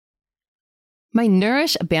My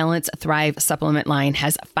Nourish Balance Thrive supplement line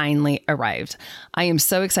has finally arrived. I am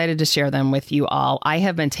so excited to share them with you all. I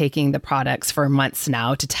have been taking the products for months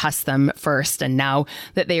now to test them first. And now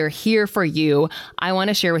that they are here for you, I want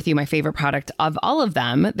to share with you my favorite product of all of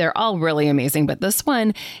them. They're all really amazing, but this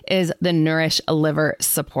one is the Nourish Liver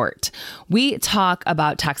Support. We talk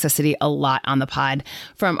about toxicity a lot on the pod,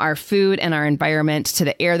 from our food and our environment to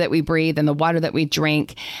the air that we breathe and the water that we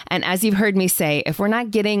drink. And as you've heard me say, if we're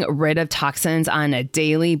not getting rid of toxins on a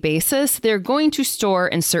daily basis, they're going to store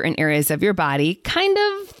in certain areas of your body. Kind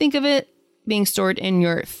of think of it being stored in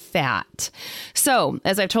your fat. So,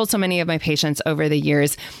 as I've told so many of my patients over the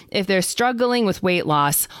years, if they're struggling with weight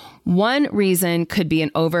loss, one reason could be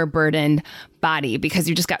an overburdened body because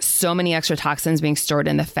you just got so many extra toxins being stored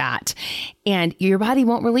in the fat and your body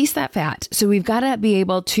won't release that fat. So we've got to be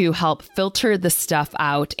able to help filter the stuff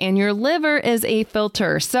out, and your liver is a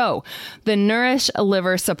filter. So the Nourish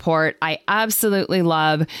Liver Support, I absolutely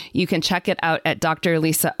love. You can check it out at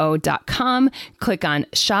drlisao.com, click on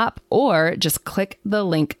shop, or just click the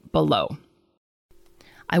link below.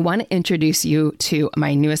 I want to introduce you to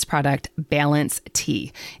my newest product, Balance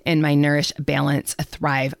T, in my Nourish Balance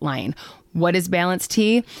Thrive line. What is Balance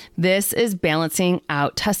T? This is balancing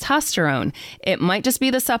out testosterone. It might just be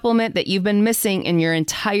the supplement that you've been missing in your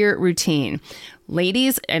entire routine.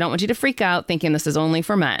 Ladies, I don't want you to freak out thinking this is only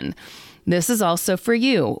for men. This is also for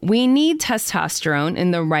you. We need testosterone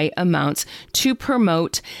in the right amounts to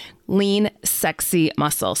promote lean, sexy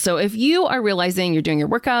muscle. So if you are realizing you're doing your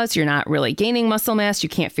workouts, you're not really gaining muscle mass, you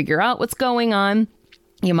can't figure out what's going on,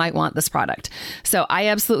 you might want this product. So I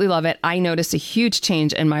absolutely love it. I noticed a huge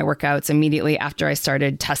change in my workouts immediately after I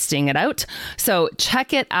started testing it out. So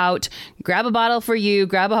check it out. Grab a bottle for you,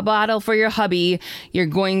 grab a bottle for your hubby. You're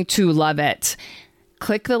going to love it.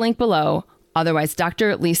 Click the link below. Otherwise,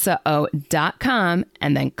 drlisao.com,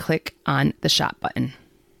 and then click on the shop button.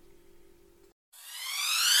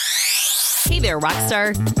 Hey there,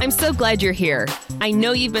 Rockstar. I'm so glad you're here. I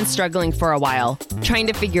know you've been struggling for a while, trying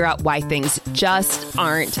to figure out why things just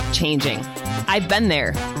aren't changing. I've been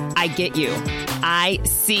there. I get you. I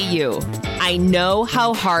see you. I know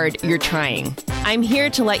how hard you're trying. I'm here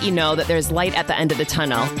to let you know that there's light at the end of the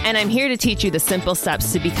tunnel, and I'm here to teach you the simple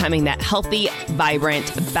steps to becoming that healthy,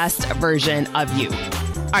 vibrant, best version of you.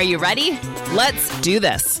 Are you ready? Let's do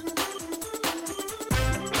this.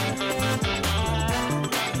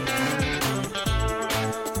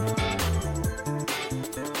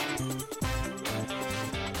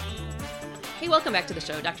 Welcome back to the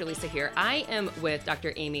show. Dr. Lisa here. I am with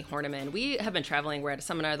Dr. Amy Horniman. We have been traveling. We're at a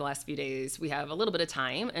seminar the last few days. We have a little bit of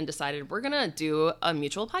time and decided we're going to do a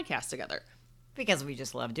mutual podcast together. Because we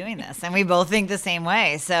just love doing this and we both think the same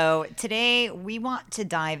way. So today we want to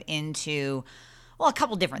dive into, well, a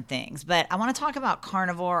couple different things, but I want to talk about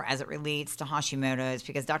carnivore as it relates to Hashimoto's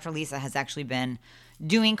because Dr. Lisa has actually been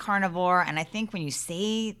doing carnivore. And I think when you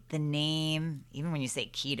say the name, even when you say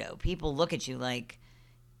keto, people look at you like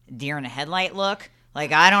deer in a headlight look.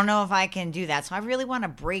 Like, I don't know if I can do that. So I really want to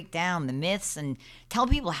break down the myths and tell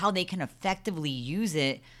people how they can effectively use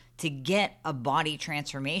it to get a body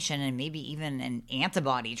transformation and maybe even an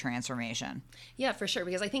antibody transformation. Yeah, for sure.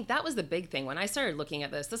 Because I think that was the big thing. When I started looking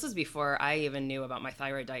at this was before I even knew about my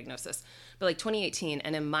thyroid diagnosis, but like 2018.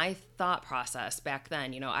 And in my thought process back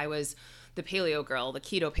then, I was the paleo girl, the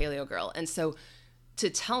keto paleo girl. And so to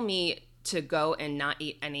tell me to go and not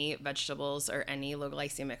eat any vegetables or any low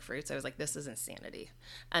glycemic fruits, I was like, this is insanity.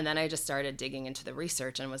 And then I just started digging into the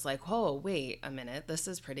research and was like, oh, wait a minute, this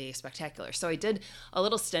is pretty spectacular. So I did a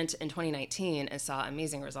little stint in 2019 and saw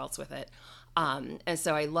amazing results with it. And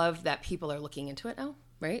so I love that people are looking into it now,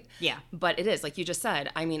 right? Yeah. But it is, like you just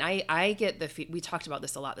said, I mean, I get we talked about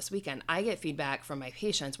this a lot this weekend. I get feedback from my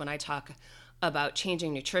patients when I talk about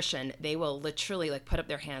changing nutrition. They will literally like put up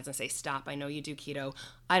their hands and say, stop, I know you do keto.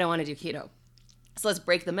 I don't want to do keto. So let's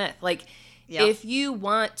break the myth. Like, if you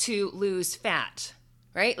want to lose fat,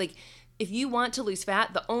 right? Like, if you want to lose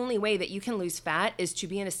fat, the only way that you can lose fat is to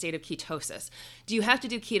be in a state of ketosis. Do you have to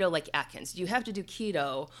do keto like Atkins? Do you have to do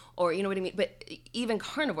keto, or you know what I mean? But even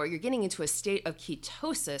carnivore, you're getting into a state of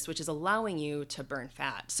ketosis, which is allowing you to burn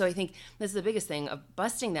fat. So I think that's the biggest thing of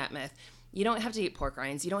busting that myth. You don't have to eat pork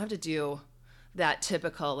rinds. You don't have to do that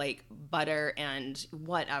typical like butter and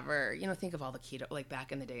whatever, think of all the keto, like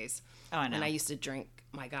back in the days. Oh, I know. And I used to drink,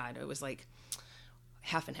 my God, it was like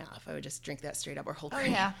half and half. I would just drink that straight up, or whole cream. Oh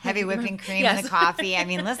yeah, heavy whipping cream in the coffee. I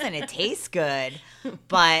mean, listen, it tastes good,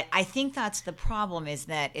 but I think that's the problem, is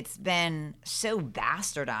that it's been so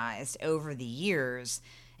bastardized over the years.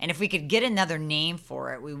 And if we could get another name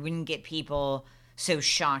for it, we wouldn't get people so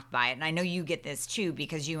shocked by it. And I know you get this too,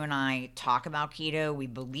 because you and I talk about keto. We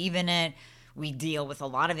believe in it. We deal with a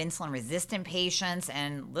lot of insulin resistant patients.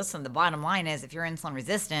 And listen, the bottom line is if you're insulin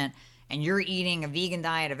resistant and you're eating a vegan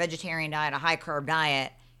diet, a vegetarian diet, a high carb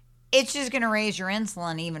diet, it's just going to raise your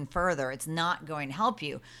insulin even further. It's not going to help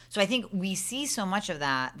you. So I think we see so much of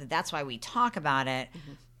that's why we talk about it.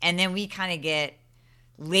 Mm-hmm. And then we kind of get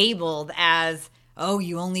labeled as, oh,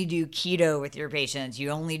 you only do keto with your patients.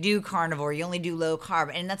 You only do carnivore. You only do low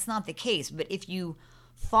carb. And that's not the case. But if you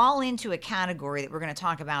fall into a category that we're going to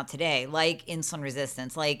talk about today, like insulin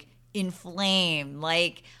resistance, like inflamed,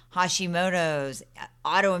 like Hashimoto's,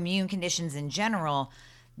 autoimmune conditions in general,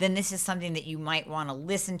 then this is something that you might want to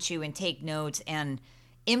listen to and take notes and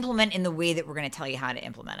implement in the way that we're going to tell you how to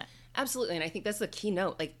implement it. Absolutely. And I think that's the key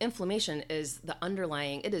note. Like inflammation is the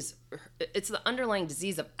underlying, it's the underlying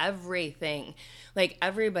disease of everything. Like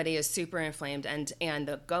everybody is super inflamed. And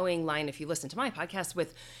the going line, if you listen to my podcast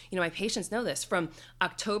with, my patients know this, from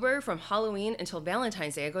October, from Halloween until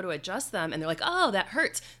Valentine's Day, I go to adjust them and they're like, oh, that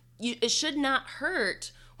hurts. It should not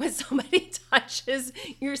hurt when somebody touches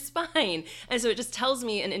your spine. And so it just tells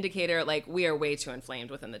me an indicator, like we are way too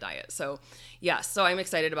inflamed within the diet. So yes, so I'm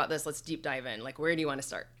excited about this. Let's deep dive in. Like, where do you want to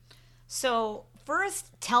start? So first,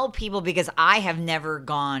 tell people, because I have never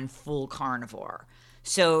gone full carnivore.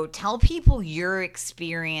 So tell people your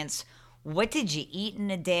experience. What did you eat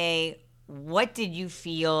in a day? What did you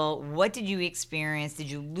feel? What did you experience? Did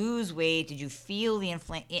you lose weight? Did you feel the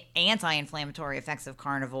anti-inflammatory effects of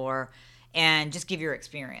carnivore? And just give your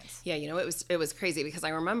experience. Yeah, it was crazy because I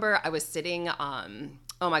remember I was sitting,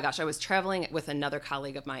 oh my gosh, I was traveling with another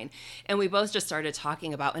colleague of mine, and we both just started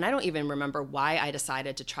talking about, and I don't even remember why I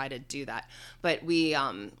decided to try to do that, but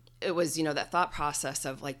it was, that thought process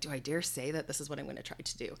of like, do I dare say that this is what I'm going to try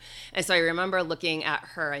to do? And so I remember looking at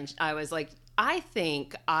her and I was like, I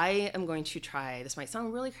think I am going to try, this might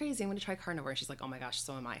sound really crazy, I'm going to try carnivore. And she's like, oh my gosh,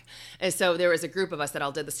 so am I. And so there was a group of us that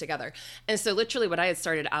all did this together. And so literally what I had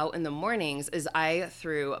started out in the mornings is I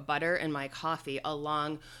threw butter in my coffee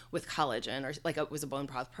along with collagen, or like it was a bone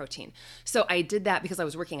broth protein. So I did that because I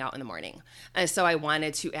was working out in the morning. And so I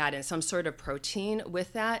wanted to add in some sort of protein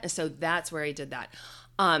with that. And so that's where I did that.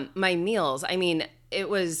 My meals, I mean,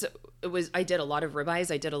 I did a lot of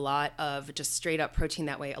ribeyes. I did a lot of just straight up protein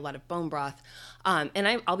that way, a lot of bone broth.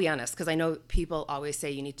 And I'll be honest, because I know people always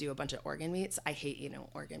say you need to do a bunch of organ meats. I hate eating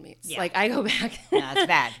organ meats. Yeah. Like I go back. No, it's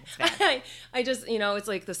bad. It's bad. I just, it's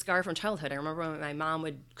like the scar from childhood. I remember when my mom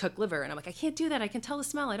would cook liver and I'm like, I can't do that. I can tell the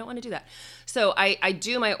smell. I don't want to do that. So I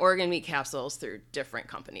do my organ meat capsules through different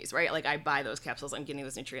companies, right? Like I buy those capsules. I'm getting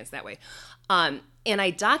those nutrients that way. And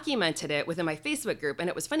I documented it within my Facebook group. And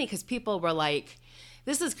it was funny because people were like,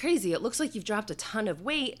 this is crazy. It looks like you've dropped a ton of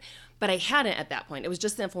weight, but I hadn't at that point. It was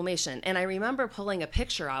just the inflammation. And I remember pulling a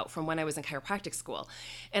picture out from when I was in chiropractic school.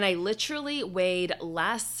 And I literally weighed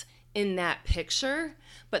less in that picture,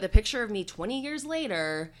 but the picture of me 20 years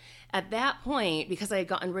later, at that point, because I had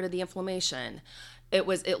gotten rid of the inflammation, it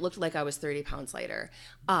looked like I was 30 pounds lighter.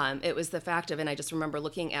 It was the fact of, and I just remember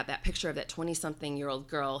looking at that picture of that 20-something-year-old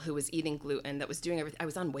girl who was eating gluten, that was doing everything. I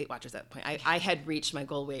was on Weight Watchers at that point. I had reached my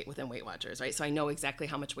goal weight within Weight Watchers, right? So I know exactly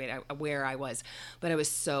how much weight, where I was, but I was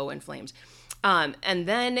so inflamed. And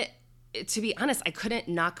then, to be honest, I couldn't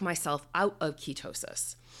knock myself out of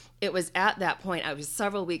ketosis. It was at that point, I was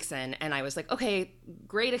several weeks in, and I was like, okay,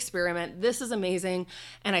 great experiment. This is amazing.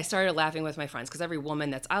 And I started laughing with my friends, because every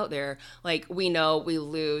woman that's out there, like, we know we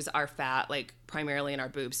lose our fat, like, primarily in our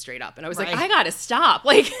boobs straight up. And I was like, I got to stop.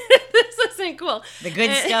 Like, this isn't cool. The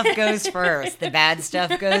good stuff goes first. The bad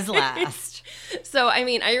stuff goes last. So, I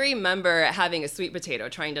mean, I remember having a sweet potato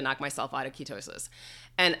trying to knock myself out of ketosis.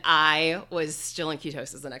 And I was still in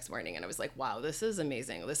ketosis the next morning. And I was like, wow, this is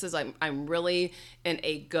amazing. I'm really in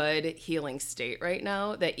a good healing state right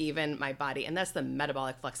now, that even my body, and that's the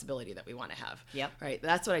metabolic flexibility that we want to have. Yep. Right.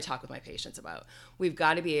 That's what I talk with my patients about. We've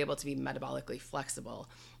got to be able to be metabolically flexible.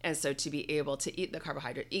 And so to be able to eat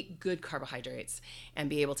good carbohydrates, and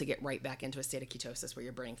be able to get right back into a state of ketosis where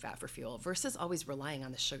you're burning fat for fuel versus always relying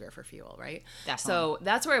on the sugar for fuel. Right. Definitely. So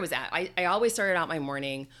that's where I was at. I always started out my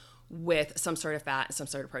morning with some sort of fat and some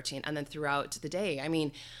sort of protein. And then throughout the day, I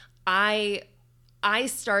mean, I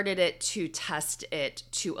started it to test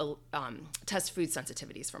test food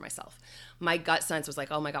sensitivities for myself. My gut sense was like,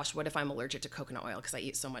 oh my gosh, what if I'm allergic to coconut oil? Because I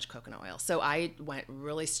eat so much coconut oil. So I went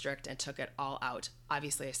really strict and took it all out.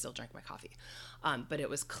 Obviously, I still drank my coffee, but it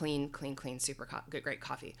was clean, super good, great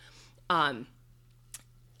coffee. I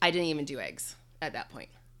didn't even do eggs at that point.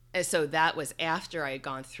 And so that was after I had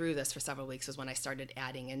gone through this for several weeks, was when I started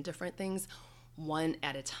adding in different things, one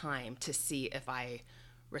at a time, to see if I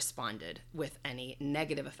responded with any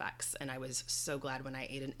negative effects. And I was so glad when I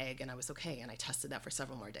ate an egg and I was okay. And I tested that for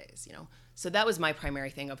several more days, you know? So that was my primary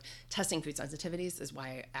thing of testing food sensitivities, is why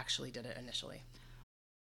I actually did it initially.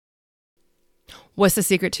 What's the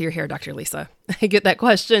secret to your hair, Dr. Lisa? I get that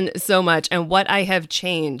question so much. And what I have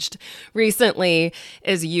changed recently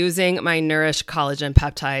is using my Nourish collagen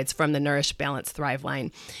peptides from the Nourish Balance Thrive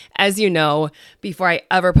line. As you know, before I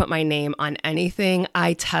ever put my name on anything,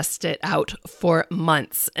 I test it out for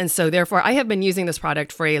months. And so therefore, I have been using this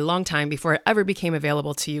product for a long time before it ever became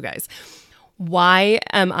available to you guys. Why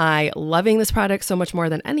am I loving this product so much more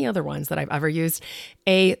than any other ones that I've ever used?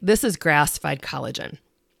 This is grass-fed collagen.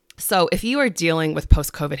 So if you are dealing with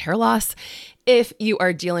post-COVID hair loss, if you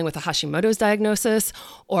are dealing with a Hashimoto's diagnosis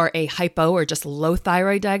or a hypo or just low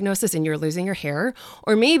thyroid diagnosis and you're losing your hair,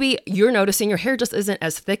 or maybe you're noticing your hair just isn't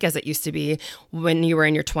as thick as it used to be when you were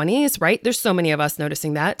in your 20s, right? There's so many of us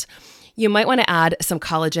noticing that. You might want to add some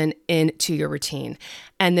collagen into your routine.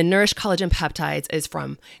 And the Nourish Collagen Peptides is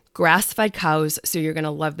from grass-fed cows, so you're going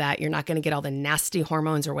to love that. You're not going to get all the nasty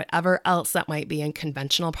hormones or whatever else that might be in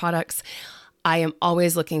conventional products. I am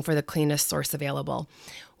always looking for the cleanest source available.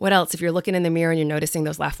 What else? If you're looking in the mirror and you're noticing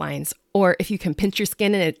those laugh lines, or if you can pinch your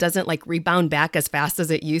skin and it doesn't like rebound back as fast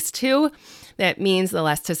as it used to, that means the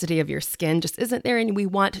elasticity of your skin just isn't there, and we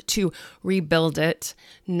want to rebuild it,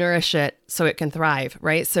 nourish it so it can thrive,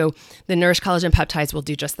 right? So the Nourish Collagen Peptides will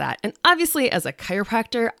do just that. And obviously, as a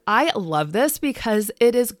chiropractor, I love this because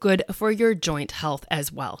it is good for your joint health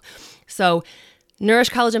as well. So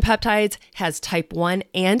Nourish Collagen Peptides has type 1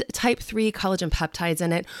 and type 3 collagen peptides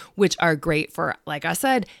in it, which are great for, like I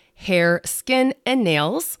said, hair, skin, and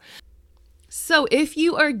nails. So if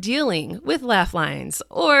you are dealing with laugh lines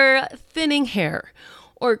or thinning hair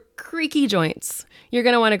or creaky joints, you're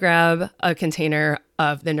going to want to grab a container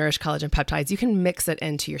of the Nourish Collagen Peptides. You can mix it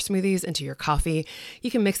into your smoothies, into your coffee.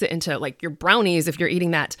 You can mix it into like your brownies if you're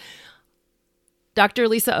eating that.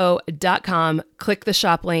 drlisao.com, click the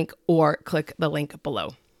shop link or click the link below.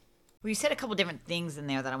 Well, you said a couple different things in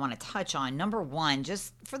there that I want to touch on. Number one,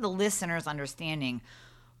 just for the listeners' understanding,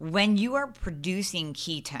 when you are producing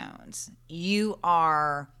ketones, you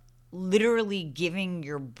are literally giving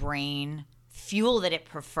your brain fuel that it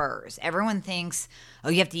prefers. Everyone thinks, oh,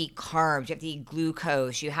 you have to eat carbs, you have to eat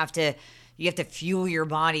glucose, you have to fuel your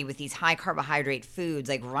body with these high carbohydrate foods.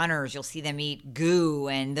 Like runners, you'll see them eat goo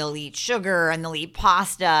and they'll eat sugar and they'll eat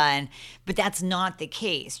pasta. But that's not the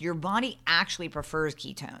case. Your body actually prefers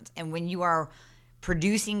ketones. And when you are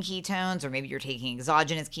producing ketones, or maybe you're taking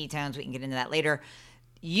exogenous ketones, we can get into that later,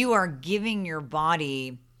 you are giving your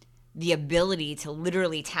body the ability to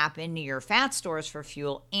literally tap into your fat stores for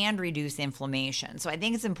fuel and reduce inflammation. So I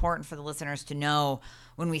think it's important for the listeners to know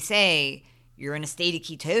when we say you're in a state of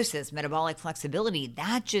ketosis, metabolic flexibility,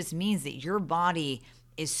 that just means that your body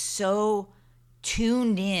is so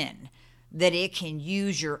tuned in that it can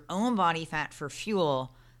use your own body fat for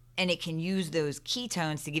fuel, and it can use those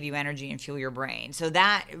ketones to give you energy and fuel your brain. So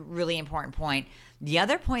that really important point. The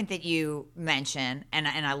other point that you mentioned, and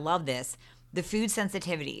I love this, the food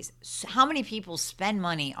sensitivities. How many people spend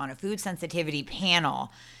money on a food sensitivity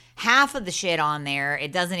panel? Half of the shit on there,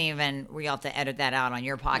 it doesn't even, we have to edit that out on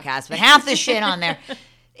your podcast, but half the shit on there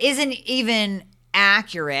isn't even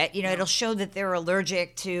accurate. You know, it'll show that they're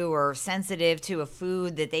allergic to or sensitive to a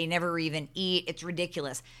food that they never even eat. It's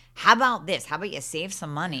ridiculous. How about this? How about you save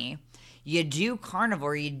some money? You do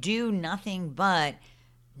carnivore, you do nothing but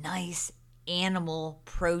nice animal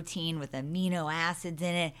protein with amino acids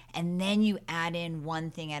in it, and then you add in one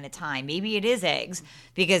thing at a time. Maybe it is eggs,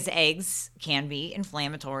 because eggs can be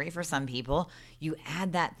inflammatory for some people. You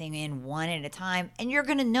add that thing in one at a time, and you're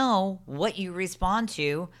going to know what you respond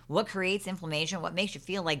to, what creates inflammation, what makes you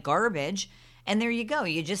feel like garbage, and there you go.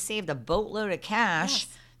 You just saved a boatload of cash.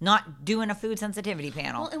 Yes. Not doing a food sensitivity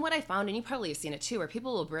panel. Well, and what I found, and you probably have seen it too, where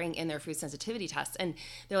people will bring in their food sensitivity tests and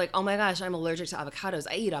they're like, oh my gosh, I'm allergic to avocados.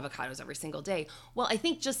 I eat avocados every single day. Well, I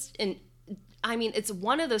think it's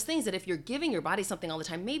one of those things that if you're giving your body something all the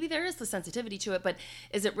time, maybe there is the sensitivity to it, but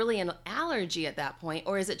is it really an allergy at that point?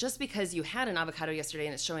 Or is it just because you had an avocado yesterday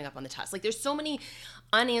and it's showing up on the test? Like, there's so many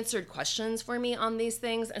unanswered questions for me on these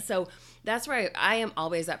things. And so that's where I am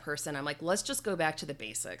always that person. I'm like, let's just go back to the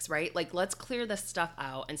basics, right? Like, let's clear this stuff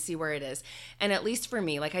out and see where it is. And at least for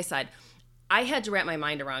me, like I said, I had to wrap my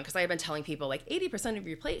mind around, because I have been telling people like 80% of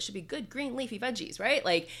your plate should be good green leafy veggies, right?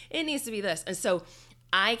 Like, it needs to be this. And so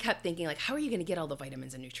I kept thinking, like, how are you going to get all the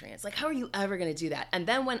vitamins and nutrients? Like, how are you ever going to do that? And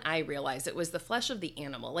then when I realized it was the flesh of the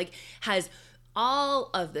animal, like, has all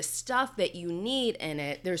of the stuff that you need in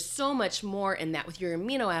it, there's so much more in that with your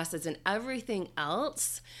amino acids and everything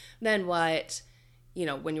else than what, you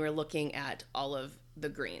know, when you were looking at all of the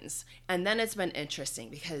greens. And then it's been interesting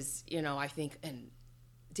because, you know, I think, and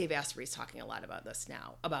Dave Asprey's talking a lot about this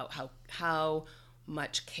now, about how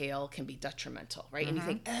much kale can be detrimental, right? And you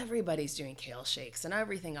think everybody's doing kale shakes and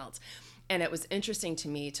everything else. And it was interesting to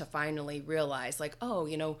me to finally realize, like, oh,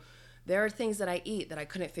 you know, there are things that I eat that I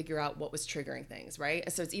couldn't figure out what was triggering things, right?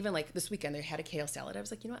 And so it's even like this weekend, they had a kale salad. I was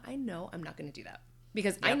like, you know what? I know I'm not going to do that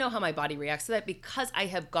because I know how my body reacts to that because I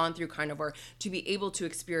have gone through carnivore to be able to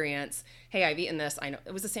experience, hey, I've eaten this. I know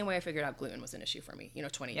it was the same way I figured out gluten was an issue for me, you know,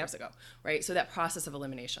 20 years ago, right? So that process of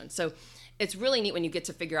elimination. So it's really neat when you get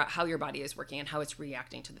to figure out how your body is working and how it's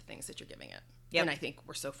reacting to the things that you're giving it. And I think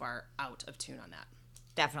we're so far out of tune on that.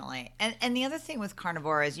 Definitely. And the other thing with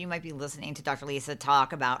carnivore is you might be listening to Dr. Lisa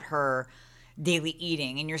talk about her daily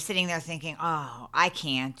eating and you're sitting there thinking, oh, I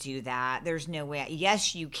can't do that. There's no way.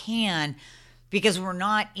 Yes, you can, because we're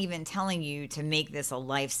not even telling you to make this a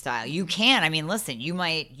lifestyle. You can. I mean, listen, you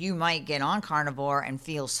might get on carnivore and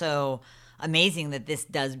feel so amazing that this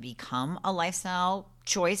does become a lifestyle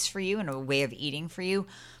choice for you and a way of eating for you,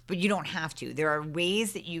 but you don't have to. There are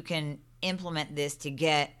ways that you can implement this to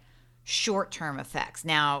get short-term effects.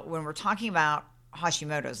 Now, when we're talking about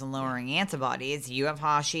Hashimoto's and lowering antibodies, you have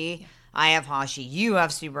Hashi, I have Hashi, you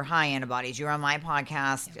have super high antibodies. You're on my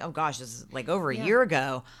podcast, oh gosh, this is like over a year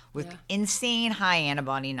ago with insane high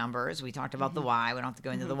antibody numbers. We talked about the why. We don't have to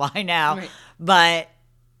go into the why now. Right. But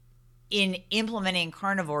in implementing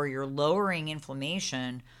carnivore, you're lowering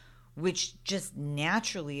inflammation, which just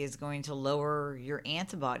naturally is going to lower your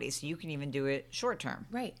antibodies. So you can even do it short-term.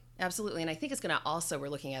 Right. Absolutely. And I think it's going to also, we're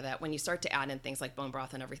looking at that when you start to add in things like bone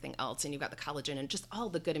broth and everything else, and you've got the collagen and just all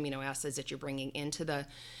the good amino acids that you're bringing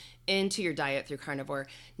into your diet through carnivore.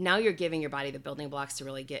 Now you're giving your body the building blocks to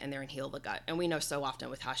really get in there and heal the gut. And we know so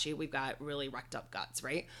often with Hashi, we've got really wrecked up guts,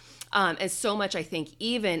 right? And so much, I think,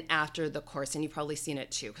 even after the course, and you've probably seen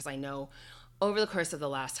it too, because I know over the course of the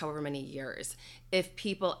last however many years, if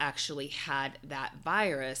people actually had that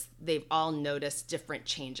virus, they've all noticed different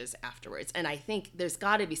changes afterwards. And I think there's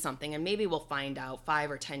got to be something, and maybe we'll find out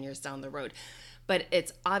 5 or 10 years down the road, but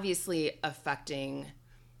it's obviously affecting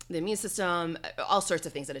the immune system, all sorts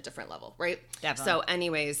of things at a different level, right? Definitely. So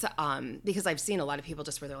anyways, because I've seen a lot of people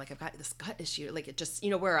just where they're like, I've got this gut issue, like it just,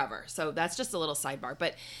 you know, wherever. So that's just a little sidebar,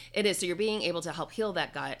 but it is. So you're being able to help heal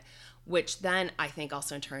that gut, which then I think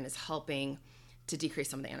also in turn is helping to decrease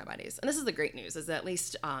some of the antibodies. And this is the great news, is that at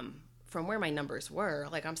least from where my numbers were,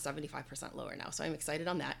 like I'm 75% lower now. So I'm excited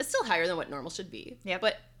on that. It's still higher than what normal should be. Yeah.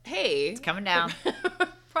 But hey. It's coming down.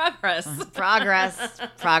 Progress.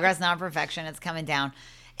 Progress, not perfection. It's coming down.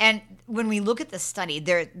 And when we look at the study,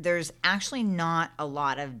 there's actually not a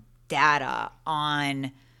lot of data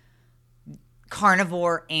on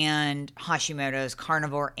carnivore and Hashimoto's,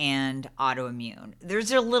 carnivore and autoimmune. There's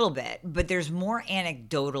a little bit, but there's more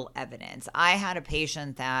anecdotal evidence. I had a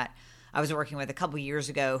patient that I was working with a couple years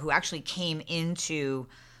ago who actually came into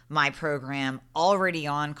my program already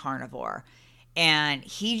on carnivore. And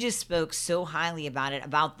he just spoke so highly about it,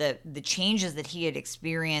 about the changes that he had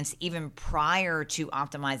experienced even prior to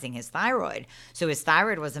optimizing his thyroid. So his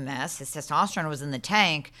thyroid was a mess, his testosterone was in the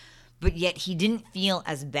tank, but yet he didn't feel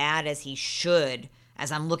as bad as he should.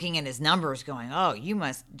 As I'm looking at his numbers going, oh, you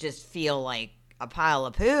must just feel like a pile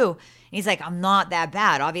of poo. And he's like, I'm not that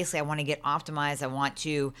bad. Obviously, I want to get optimized. I want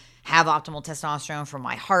to have optimal testosterone for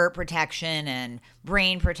my heart protection and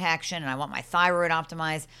brain protection, and I want my thyroid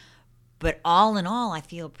optimized. But all in all, I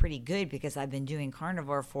feel pretty good because I've been doing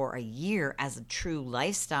carnivore for a year as a true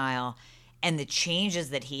lifestyle. And the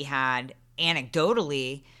changes that he had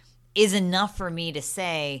anecdotally is enough for me to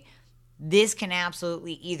say, this can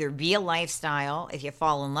absolutely either be a lifestyle if you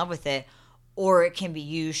fall in love with it, or it can be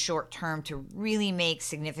used short term to really make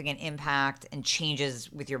significant impact and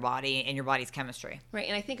changes with your body and your body's chemistry. Right.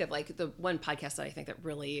 And I think of like the one podcast that I think that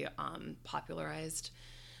really popularized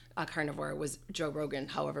carnivore was Joe Rogan,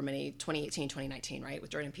 however many, 2018, 2019, right?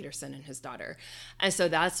 With Jordan Peterson and his daughter. And so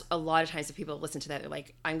that's a lot of times if people listen to that, they're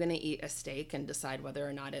like, I'm going to eat a steak and decide whether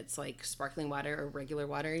or not it's like sparkling water or regular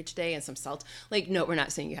water each day and some salt. Like, no, we're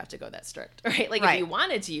not saying you have to go that strict, right? Like if you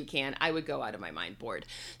wanted to, you can. I would go out of my mind bored.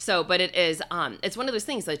 So, but it is, it's one of those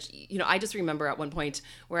things that, you know, I just remember at one point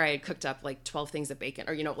where I had cooked up like 12 things of bacon,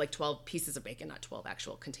 or, you know, like 12 pieces of bacon, not 12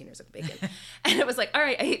 actual containers of bacon. And it was like, all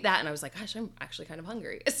right, I ate that. And I was like, gosh, I'm actually kind of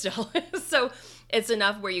hungry still. So it's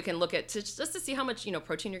enough where you can look at just to see how much, you know,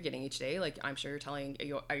 protein you're getting each day. Like I'm sure you're telling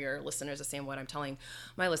your listeners the same what I'm telling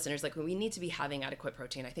my listeners. Like we need to be having adequate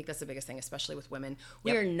protein. I think that's the biggest thing, especially with women.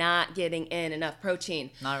 We are not getting in enough protein.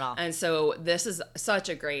 Not at all. And so this is such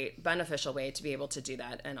a great beneficial way to be able to do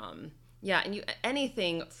that. And Yeah, and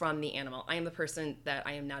anything from the animal. I am the person that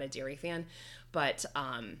I am not a dairy fan, but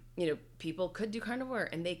people could do carnivore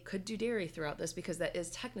and they could do dairy throughout this because that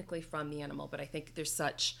is technically from the animal. But I think there's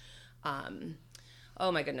such,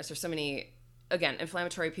 oh my goodness, there's so many. Again,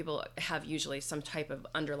 inflammatory people have usually some type of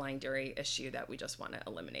underlying dairy issue that we just want to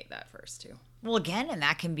eliminate that first too. Well, again, and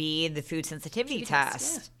that can be the food sensitivity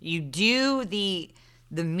test. Yeah. You do the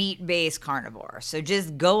meat-based carnivore. So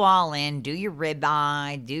just go all in, do your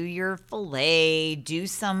ribeye, do your filet, do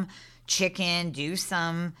some chicken, do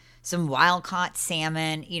some wild-caught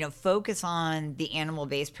salmon, focus on the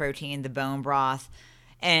animal-based protein, the bone broth,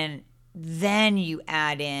 and then you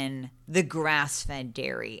add in the grass-fed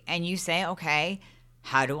dairy and you say, okay,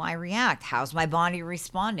 how do I react? How's my body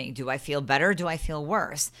responding? Do I feel better? Do I feel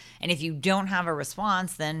worse? And if you don't have a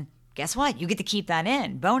response, then guess what? You get to keep that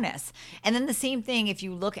in. Bonus. And then the same thing if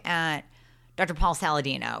you look at Dr. Paul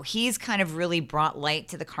Saladino. He's kind of really brought light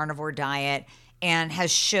to the carnivore diet and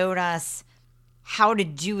has showed us how to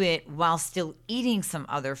do it while still eating some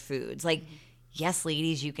other foods. Like, yes,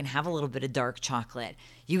 ladies, you can have a little bit of dark chocolate.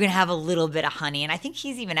 You can have a little bit of honey. And I think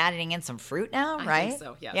he's even adding in some fruit now, right? I think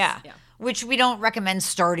so, yes. Yeah. Which we don't recommend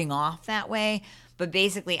starting off that way. But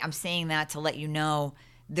basically, I'm saying that to let you know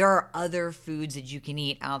there are other foods that you can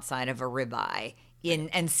eat outside of a ribeye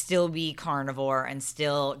and still be carnivore and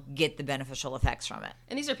still get the beneficial effects from it.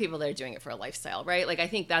 And these are people that are doing it for a lifestyle, right? Like, I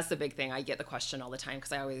think that's the big thing. I get the question all the time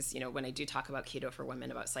because I always, when I do talk about keto for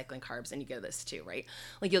women about cycling carbs, and you get this too, right?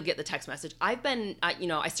 Like, you'll get the text message. I've been,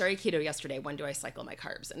 I started keto yesterday. When do I cycle my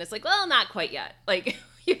carbs? And it's like, well, not quite yet. Like,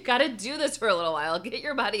 you've got to do this for a little while, get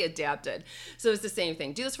your body adapted. So it's the same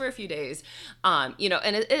thing. Do this for a few days. And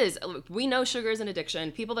it is, we know sugar is an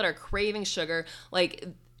addiction. People that are craving sugar, like,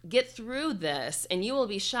 get through this and you will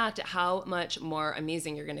be shocked at how much more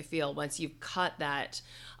amazing you're going to feel once you've cut that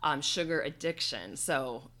sugar addiction.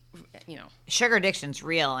 So, sugar addiction's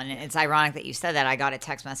real. And it's ironic that you said that. I got a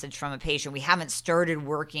text message from a patient. We haven't started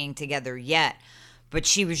working together yet, but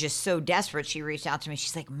she was just so desperate. She reached out to me.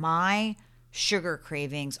 She's like, my sugar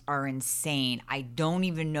cravings are insane. I don't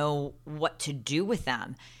even know what to do with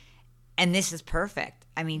them. And this is perfect.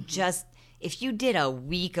 I mean, just if you did a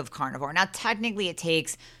week of carnivore, now technically it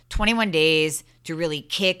takes 21 days to really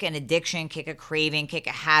kick an addiction, kick a craving, kick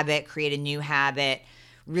a habit, create a new habit,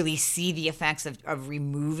 really see the effects of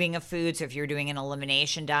removing a food. So if you're doing an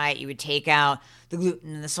elimination diet, you would take out the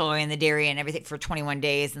gluten and the soy and the dairy and everything for 21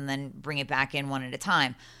 days and then bring it back in one at a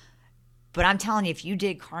time. But I'm telling you, if you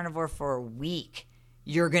did carnivore for a week,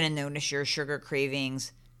 you're going to notice your sugar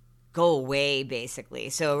cravings go away, basically.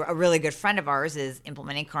 So a really good friend of ours is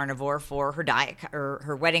implementing carnivore for her diet or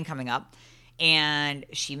her wedding coming up. And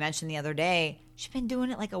she mentioned the other day, she's been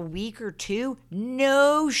doing it like a week or two.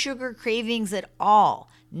 No sugar cravings at all.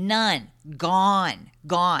 None. Gone.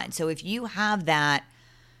 So if you have that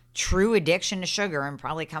true addiction to sugar, and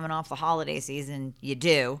probably coming off the holiday season, you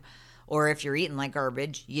do. Or if you're eating like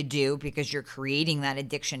garbage, you do, because you're creating that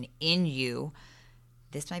addiction in you.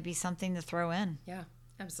 This might be something to throw in. Yeah.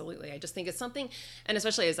 Absolutely. I just think it's something, and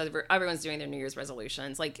especially as everyone's doing their New Year's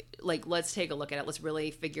resolutions, like let's take a look at it. Let's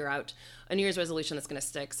really figure out a New Year's resolution that's going to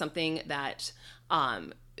stick, something that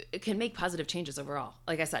can make positive changes overall.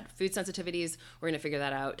 Like I said, food sensitivities, we're going to figure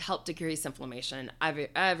that out. Help decrease inflammation.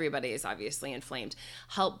 Everybody is obviously inflamed.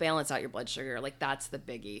 Help balance out your blood sugar. Like, that's the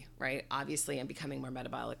biggie, right? Obviously, and becoming more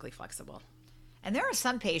metabolically flexible. And there are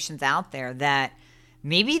some patients out there that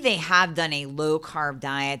maybe they have done a low-carb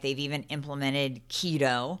diet, they've even implemented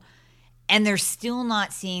keto, and they're still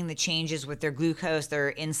not seeing the changes with their glucose,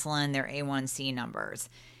 their insulin, their A1C numbers.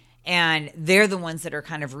 And they're the ones that are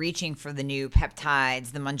kind of reaching for the new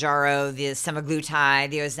peptides, the Mounjaro, the semaglutide,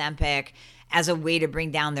 the Ozempic, as a way to bring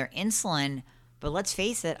down their insulin. But let's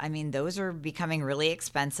face it, I mean, those are becoming really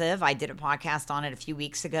expensive. I did a podcast on it a few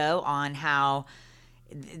weeks ago on how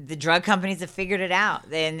the drug companies have figured it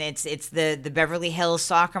out. And it's the Beverly Hills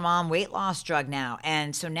soccer mom weight loss drug now.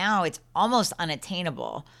 And so now it's almost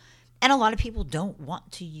unattainable. And a lot of people don't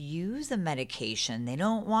want to use a medication. They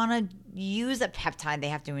don't want to use a peptide they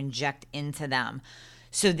have to inject into them.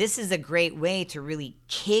 So this is a great way to really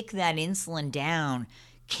kick that insulin down,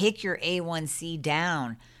 kick your A1C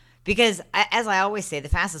down. Because as I always say, the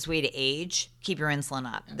fastest way to age, keep your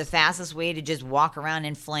insulin up. The fastest way to just walk around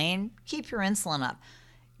inflamed, keep your insulin up.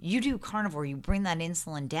 You do carnivore, you bring that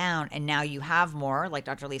insulin down, and now you have more, like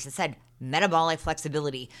Dr. Lisa said, metabolic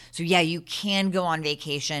flexibility. So yeah, you can go on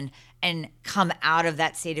vacation and come out of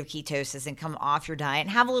that state of ketosis and come off your diet and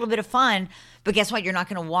have a little bit of fun. But guess what? You're not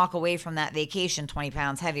going to walk away from that vacation 20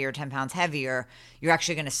 pounds heavier, 10 pounds heavier. You're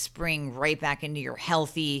actually going to spring right back into your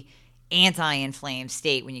healthy, anti-inflamed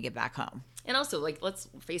state when you get back home. And also, like, let's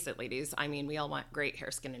face it, ladies. I mean, we all want great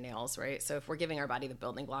hair, skin, and nails, right? So if we're giving our body the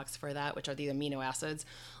building blocks for that, which are the amino acids,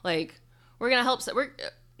 like, we're going to help. So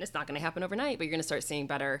it's not going to happen overnight, but you're going to start seeing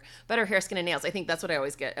better hair, skin, and nails. I think that's what I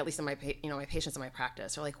always get, at least in my patients in my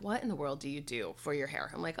practice are like, what in the world do you do for your hair?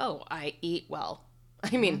 I'm like, oh, I eat well.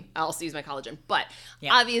 I mean, I also use my collagen, but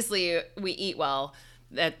obviously we eat well.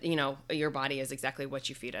 That, your body is exactly what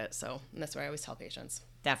you feed it. So that's what I always tell patients.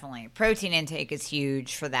 Definitely. Protein intake is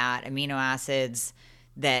huge for that. Amino acids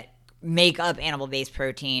that make up animal-based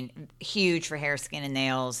protein, huge for hair, skin, and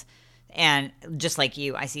nails. And just like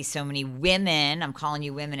you, I see so many women, I'm calling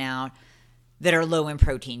you women out, that are low in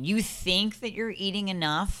protein. You think that you're eating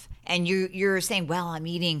enough, and you're saying, well, I'm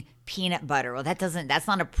eating peanut butter. Well, that's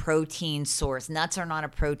not a protein source. Nuts are not a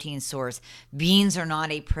protein source. Beans are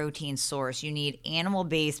not a protein source. You need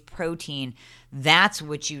animal-based protein. That's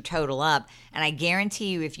what you total up. And I guarantee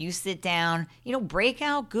you, if you sit down, break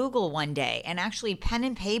out Google one day and actually pen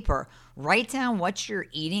and paper, write down what you're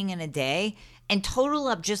eating in a day and total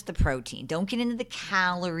up just the protein. Don't get into the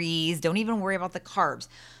calories. Don't even worry about the carbs.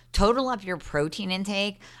 Total up your protein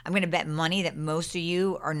intake. I'm going to bet money that most of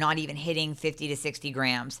you are not even hitting 50 to 60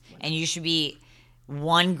 grams. And you should be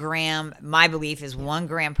 1 gram. My belief is 1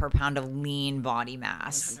 gram per pound of lean body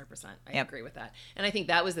mass. 100%. I agree with that. And I think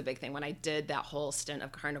that was the big thing when I did that whole stint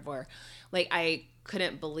of carnivore. Like, I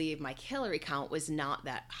couldn't believe my calorie count was not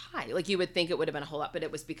that high. Like, you would think it would have been a whole lot, but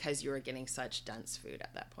it was because you were getting such dense food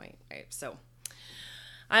at that point, right? So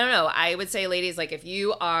I don't know. I would say, ladies, like, if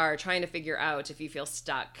you are trying to figure out if you feel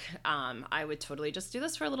stuck, I would totally just do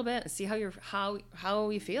this for a little bit and see how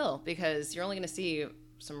you feel, because you're only going to see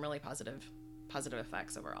some really positive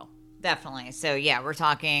effects overall. Definitely. So yeah, we're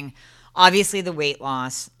talking obviously the weight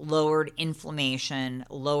loss, lowered inflammation,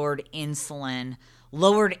 lowered insulin,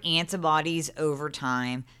 lowered antibodies over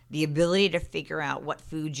time, the ability to figure out what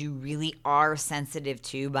foods you really are sensitive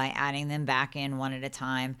to by adding them back in one at a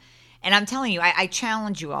time. And I'm telling you, I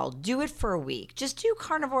challenge you all, do it for a week. Just do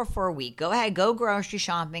carnivore for a week. Go ahead, go grocery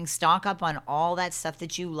shopping, stock up on all that stuff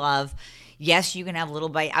that you love. Yes, you can have a little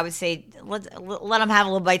bite. I would say let them have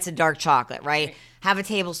little bites of dark chocolate, right? Have a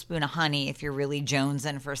tablespoon of honey if you're really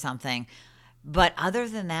jonesing for something. But other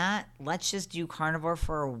than that, let's just do carnivore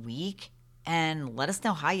for a week and let us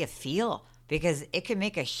know how you feel, because it can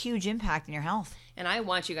make a huge impact in your health. And I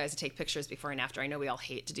want you guys to take pictures before and after. I know we all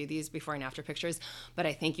hate to do these before and after pictures, but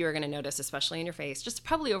I think you are going to notice, especially in your face, just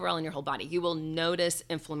probably overall in your whole body, you will notice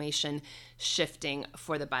inflammation shifting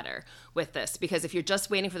for the better with this. Because if you're just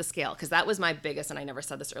waiting for the scale, because that was my biggest, and I never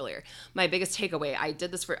said this earlier, my biggest takeaway,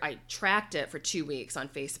 I tracked it for 2 weeks on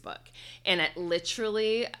Facebook. And it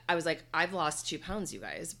literally, I was like, I've lost 2 pounds, you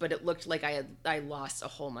guys, but it looked like I lost a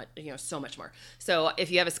whole much, so much more. So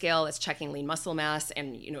if you have a scale that's checking lean muscle mass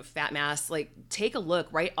and, fat mass, like, take a look,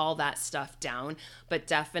 write all that stuff down, but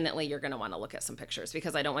definitely you're going to want to look at some pictures,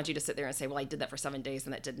 because I don't want you to sit there and say, well, I did that for 7 days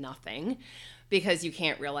and that did nothing, because you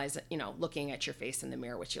can't realize, looking at your face in the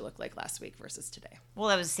mirror, what you looked like last week versus today. Well,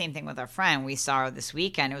 that was the same thing with our friend. We saw her this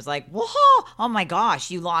weekend. It was like, whoa, oh my gosh,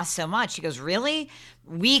 you lost so much. She goes, really?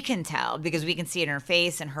 We can tell, because we can see it in her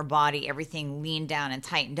face and her body, everything leaned down and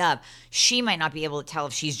tightened up. She might not be able to tell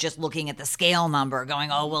if she's just looking at the scale number going,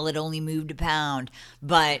 oh, well, it only moved a pound.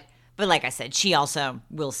 But like I said, she also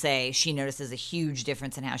will say she notices a huge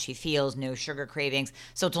difference in how she feels, no sugar cravings.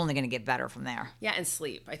 So it's only going to get better from there. Yeah, and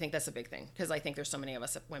sleep. I think that's a big thing, because I think there's so many of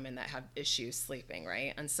us women that have issues sleeping,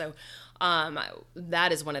 right? And so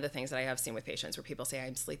that is one of the things that I have seen with patients where people say,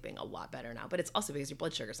 I'm sleeping a lot better now. But it's also because your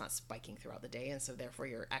blood sugar is not spiking throughout the day, and so therefore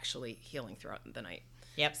you're actually healing throughout the night.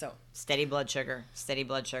 Yep. So steady blood sugar.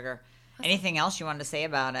 Anything else you wanted to say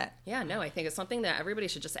about it? Yeah, no, I think it's something that everybody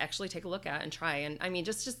should just actually take a look at and try. And I mean,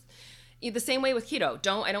 just the same way with keto.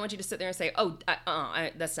 I don't want you to sit there and say, oh,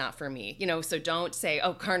 that's not for me. So don't say,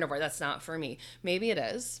 oh, carnivore, that's not for me. Maybe it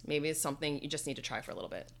is. Maybe it's something you just need to try for a little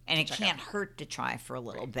bit. And it can't hurt to try for a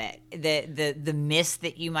little bit. The myths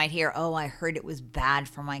that you might hear, oh, I heard it was bad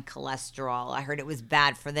for my cholesterol. I heard it was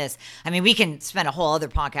bad for this. I mean, we can spend a whole other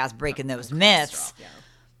podcast breaking those myths. Yeah.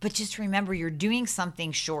 But just remember, you're doing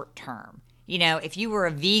something short term. If you were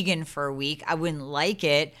a vegan for a week, I wouldn't like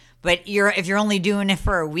it. But if you're only doing it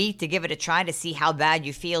for a week to give it a try to see how bad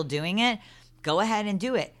you feel doing it, go ahead and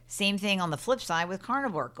do it. Same thing on the flip side with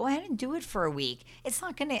carnivore. Go ahead and do it for a week. It's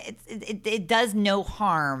not going to, it does no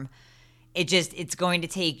harm. It's going to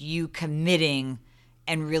take you committing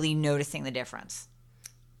and really noticing the difference.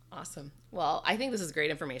 Awesome. Well, I think this is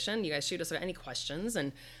great information. You guys shoot us any questions.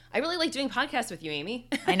 And I really like doing podcasts with you, Amy.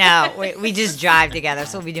 I know. We just drive together,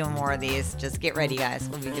 so we'll be doing more of these. Just get ready, guys.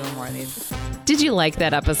 We'll be doing more of these. Did you like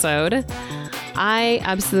that episode? I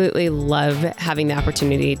absolutely love having the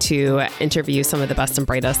opportunity to interview some of the best and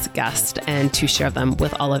brightest guests and to share them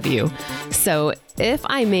with all of you. So if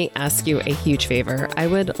I may ask you a huge favor, I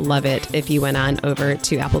would love it if you went on over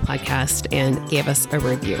to Apple Podcast and gave us a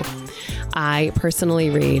review. I personally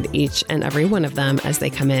read each and every one of them as they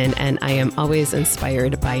come in, and I am always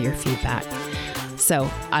inspired by your feedback. So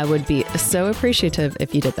I would be so appreciative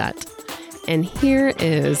if you did that. And here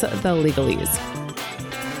is the legalese.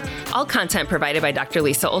 All content provided by Dr.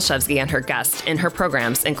 Lisa Olszewski and her guests in her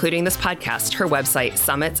programs, including this podcast, her website,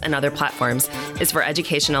 summits, and other platforms, is for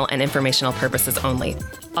educational and informational purposes only.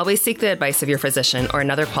 Always seek the advice of your physician or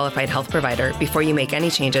another qualified health provider before you make any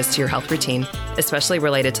changes to your health routine, especially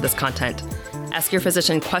related to this content. Ask your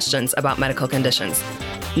physician questions about medical conditions.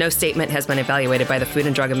 No statement has been evaluated by the Food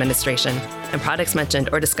and Drug Administration, and products mentioned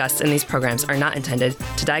or discussed in these programs are not intended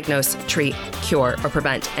to diagnose, treat, cure, or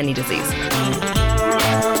prevent any disease.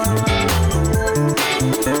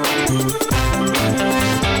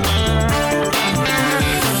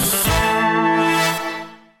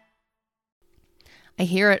 I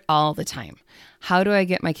hear it all the time. How do I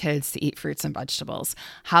get my kids to eat fruits and vegetables?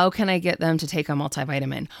 How can I get them to take a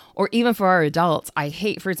multivitamin? Or even for our adults, I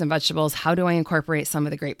hate fruits and vegetables. How do I incorporate some of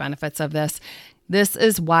the great benefits of this? This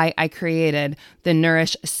is why I created the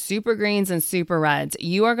Nourish Super Greens and Super Reds.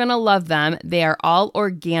 You are going to love them. They are all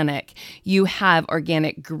organic. You have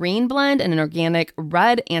organic green blend and an organic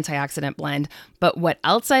red antioxidant blend. But what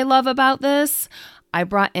else I love about this? I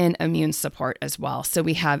brought in immune support as well. So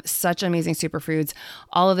we have such amazing superfoods,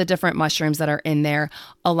 all of the different mushrooms that are in there,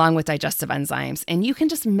 along with digestive enzymes. And you can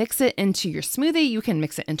just mix it into your smoothie. You can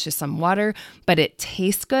mix it into some water, but it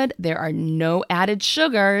tastes good. There are no added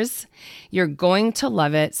sugars. You're going to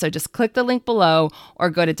love it. So just click the link below or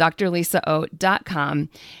go to drlisao.com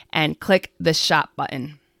and click the shop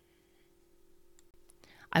button.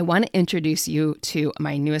 I want to introduce you to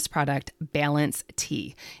my newest product, Balance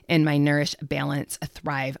T, in my Nourish Balance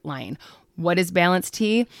Thrive line. What is Balance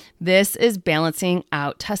T? This is balancing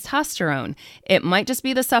out testosterone. It might just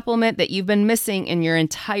be the supplement that you've been missing in your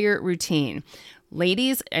entire routine.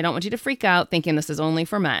 Ladies, I don't want you to freak out thinking this is only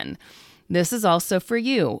for men. This is also for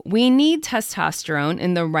you. We need testosterone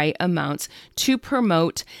in the right amounts to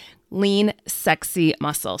promote lean, sexy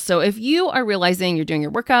muscle. So if you are realizing you're doing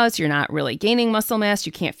your workouts, you're not really gaining muscle mass,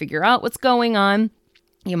 you can't figure out what's going on,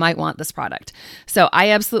 you might want this product. So I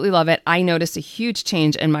absolutely love it. I noticed a huge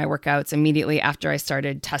change in my workouts immediately after I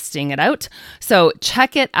started testing it out. So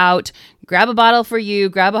check it out. Grab a bottle for you,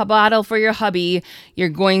 grab a bottle for your hubby. You're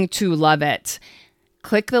going to love it.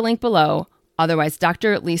 Click the link below, otherwise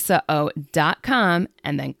drlisao.com,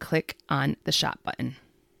 and then click on the shop button.